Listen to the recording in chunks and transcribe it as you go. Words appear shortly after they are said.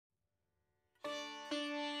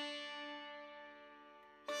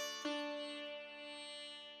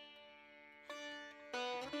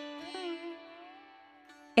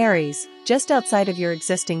Aries, just outside of your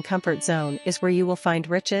existing comfort zone is where you will find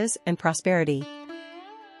riches and prosperity.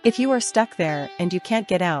 If you are stuck there and you can't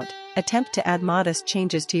get out, attempt to add modest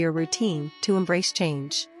changes to your routine to embrace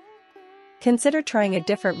change. Consider trying a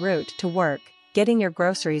different route to work, getting your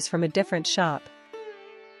groceries from a different shop,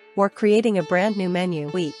 or creating a brand new menu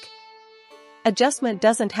week. Adjustment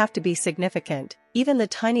doesn't have to be significant, even the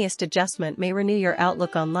tiniest adjustment may renew your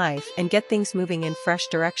outlook on life and get things moving in fresh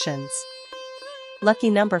directions.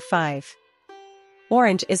 Lucky number 5.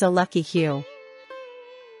 Orange is a lucky hue.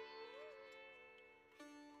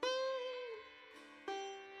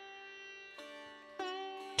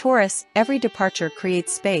 Taurus, every departure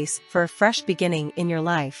creates space for a fresh beginning in your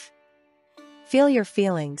life. Feel your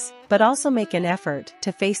feelings, but also make an effort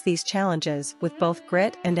to face these challenges with both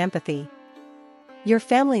grit and empathy. Your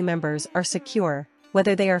family members are secure,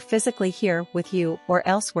 whether they are physically here with you or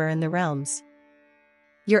elsewhere in the realms.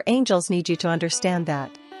 Your angels need you to understand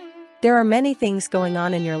that. There are many things going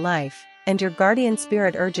on in your life, and your guardian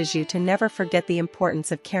spirit urges you to never forget the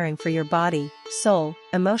importance of caring for your body, soul,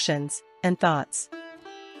 emotions, and thoughts.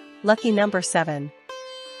 Lucky number 7.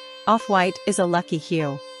 Off-white is a lucky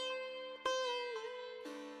hue.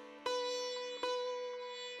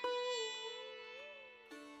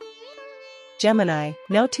 Gemini,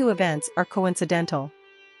 no two events are coincidental.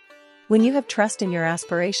 When you have trust in your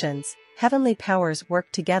aspirations, heavenly powers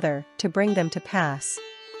work together to bring them to pass.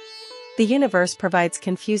 The universe provides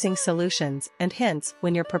confusing solutions and hints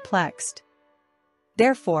when you're perplexed.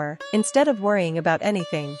 Therefore, instead of worrying about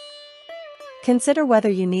anything, consider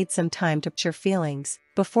whether you need some time to process your feelings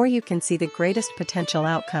before you can see the greatest potential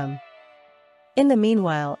outcome. In the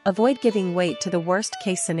meanwhile, avoid giving weight to the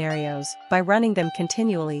worst-case scenarios by running them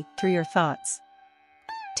continually through your thoughts.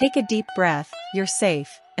 Take a deep breath, you're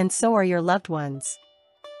safe, and so are your loved ones.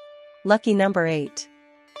 Lucky number 8.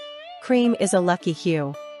 Cream is a lucky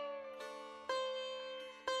hue.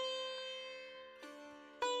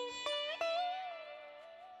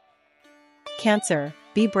 Cancer,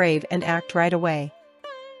 be brave and act right away.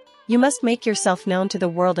 You must make yourself known to the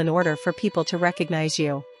world in order for people to recognize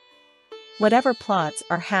you. Whatever plots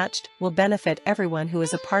are hatched will benefit everyone who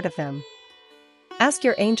is a part of them. Ask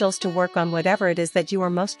your angels to work on whatever it is that you are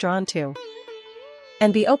most drawn to.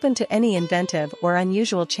 And be open to any inventive or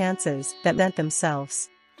unusual chances that present themselves.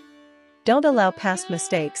 Don't allow past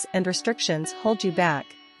mistakes and restrictions hold you back.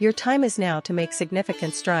 Your time is now to make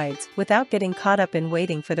significant strides without getting caught up in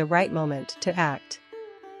waiting for the right moment to act.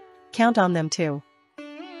 Count on them too.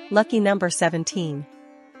 Lucky number 17.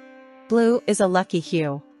 Blue is a lucky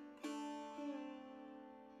hue.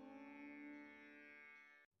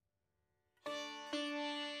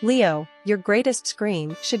 Leo, your greatest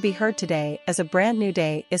scream should be heard today as a brand new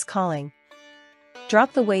day is calling.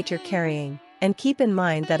 Drop the weight you're carrying, and keep in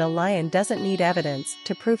mind that a lion doesn't need evidence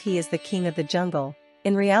to prove he is the king of the jungle.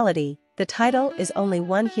 In reality, the title is only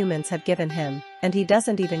one humans have given him, and he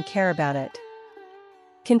doesn't even care about it.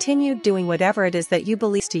 Continue doing whatever it is that you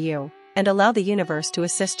believe to you, and allow the universe to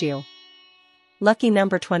assist you. Lucky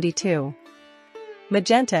number 22.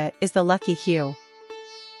 Magenta is the lucky hue.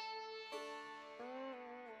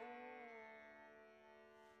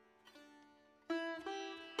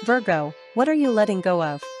 Virgo, what are you letting go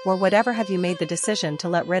of, or whatever have you made the decision to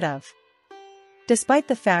let rid of? Despite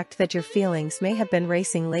the fact that your feelings may have been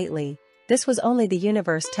racing lately, this was only the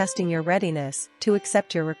universe testing your readiness to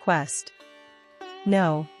accept your request.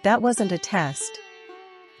 No, that wasn't a test.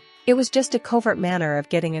 It was just a covert manner of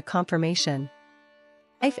getting a confirmation.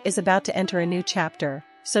 Life is about to enter a new chapter,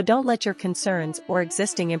 so don't let your concerns or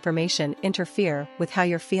existing information interfere with how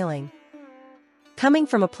you're feeling. Coming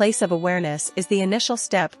from a place of awareness is the initial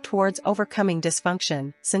step towards overcoming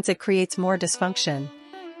dysfunction, since it creates more dysfunction.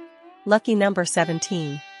 Lucky number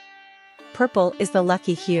 17. Purple is the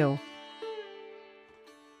lucky hue.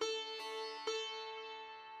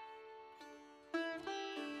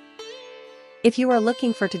 If you are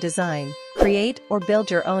looking to design, create or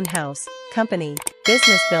build your own house, company,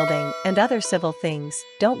 business building, and other civil things,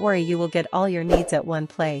 don't worry, you will get all your needs at one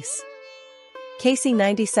place.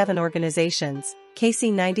 KC97 Organizations,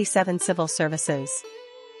 KC97 Civil Services.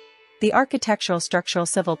 The Architectural Structural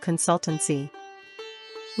Civil Consultancy.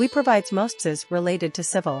 We provides mostes related to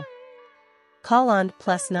civil. Call on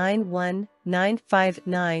 +91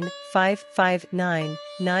 959 559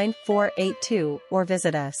 9482 or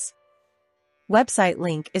visit us. Website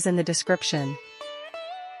link is in the description.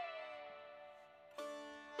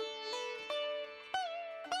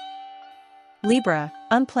 Libra,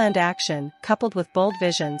 unplanned action coupled with bold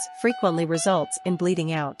visions frequently results in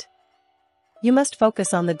bleeding out. You must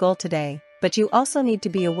focus on the goal today, but you also need to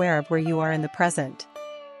be aware of where you are in the present.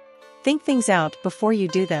 Think things out before you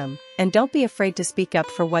do them, and don't be afraid to speak up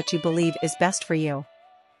for what you believe is best for you.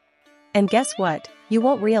 And guess what? You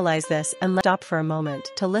won't realize this unless you stop for a moment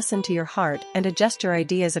to listen to your heart and adjust your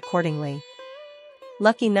ideas accordingly.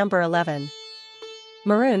 Lucky number 11.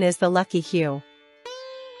 Maroon is the lucky hue.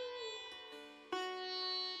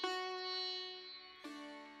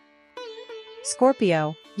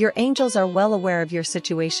 Scorpio, your angels are well aware of your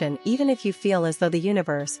situation even if you feel as though the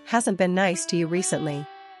universe hasn't been nice to you recently.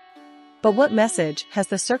 But what message has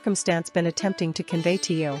the circumstance been attempting to convey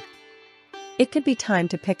to you? It could be time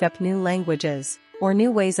to pick up new languages, or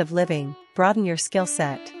new ways of living, broaden your skill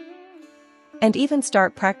set. And even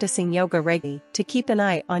start practicing yoga regularly to keep an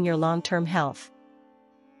eye on your long-term health.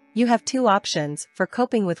 You have two options for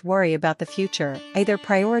coping with worry about the future, either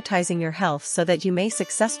prioritizing your health so that you may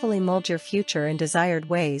successfully mold your future in desired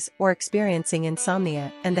ways, or experiencing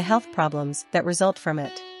insomnia and the health problems that result from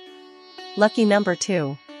it. Lucky number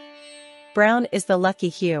 2. Brown is the lucky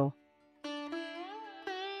hue.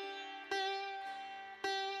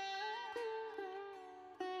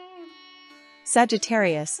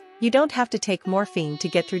 Sagittarius, you don't have to take morphine to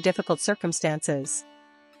get through difficult circumstances.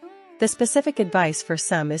 The specific advice for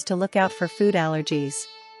some is to look out for food allergies,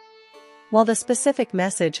 while the specific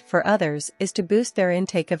message for others is to boost their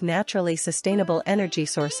intake of naturally sustainable energy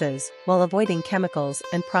sources while avoiding chemicals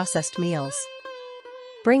and processed meals.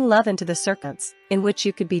 Bring love into the circumstance in which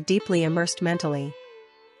you could be deeply immersed mentally.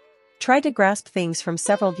 Try to grasp things from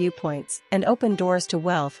several viewpoints and open doors to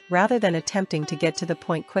wealth rather than attempting to get to the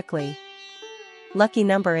point quickly. Lucky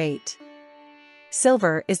number 8.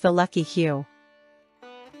 Silver is the lucky hue.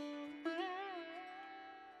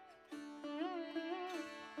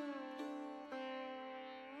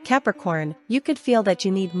 Capricorn, you could feel that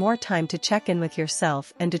you need more time to check in with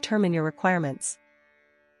yourself and determine your requirements.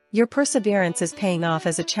 Your perseverance is paying off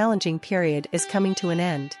as a challenging period is coming to an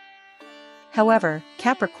end. However,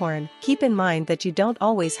 Capricorn, keep in mind that you don't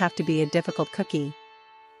always have to be a difficult cookie.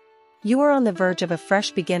 You are on the verge of a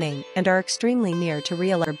fresh beginning and are extremely near to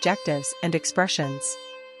real objectives and expressions.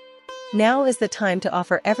 Now is the time to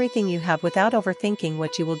offer everything you have without overthinking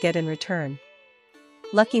what you will get in return.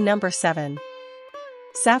 Lucky number 7.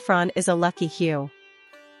 Saffron is a lucky hue.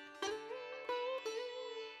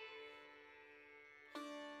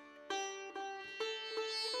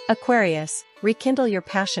 Aquarius, rekindle your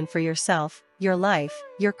passion for yourself, your life,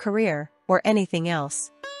 your career, or anything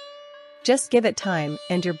else. Just give it time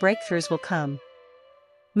and your breakthroughs will come.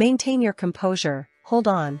 Maintain your composure, hold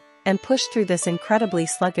on, and push through this incredibly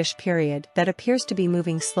sluggish period that appears to be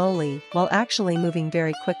moving slowly while actually moving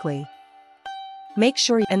very quickly. Make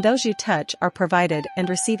sure you and those you touch are provided and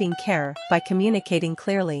receiving care by communicating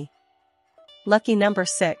clearly. Lucky number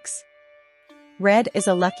 6. Red is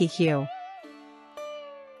a lucky hue.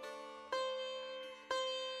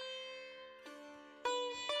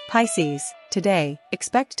 Pisces, today,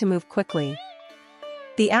 expect to move quickly.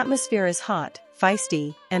 The atmosphere is hot,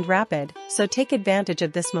 feisty, and rapid, so take advantage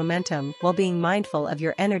of this momentum while being mindful of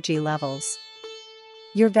your energy levels.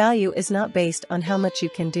 Your value is not based on how much you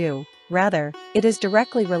can do, rather, it is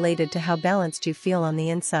directly related to how balanced you feel on the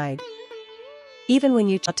inside. Even when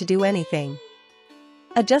you try to do anything,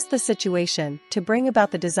 adjust the situation to bring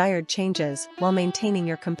about the desired changes while maintaining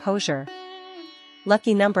your composure.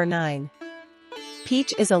 Lucky number 9.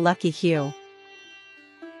 Peach is a lucky hue.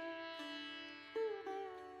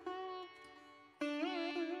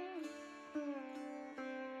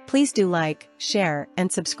 Please do like, share,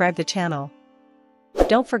 and subscribe the channel.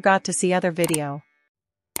 Don't forget to see other video.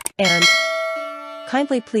 And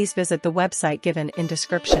kindly please visit the website given in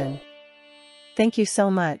description. Thank you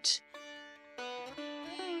so much.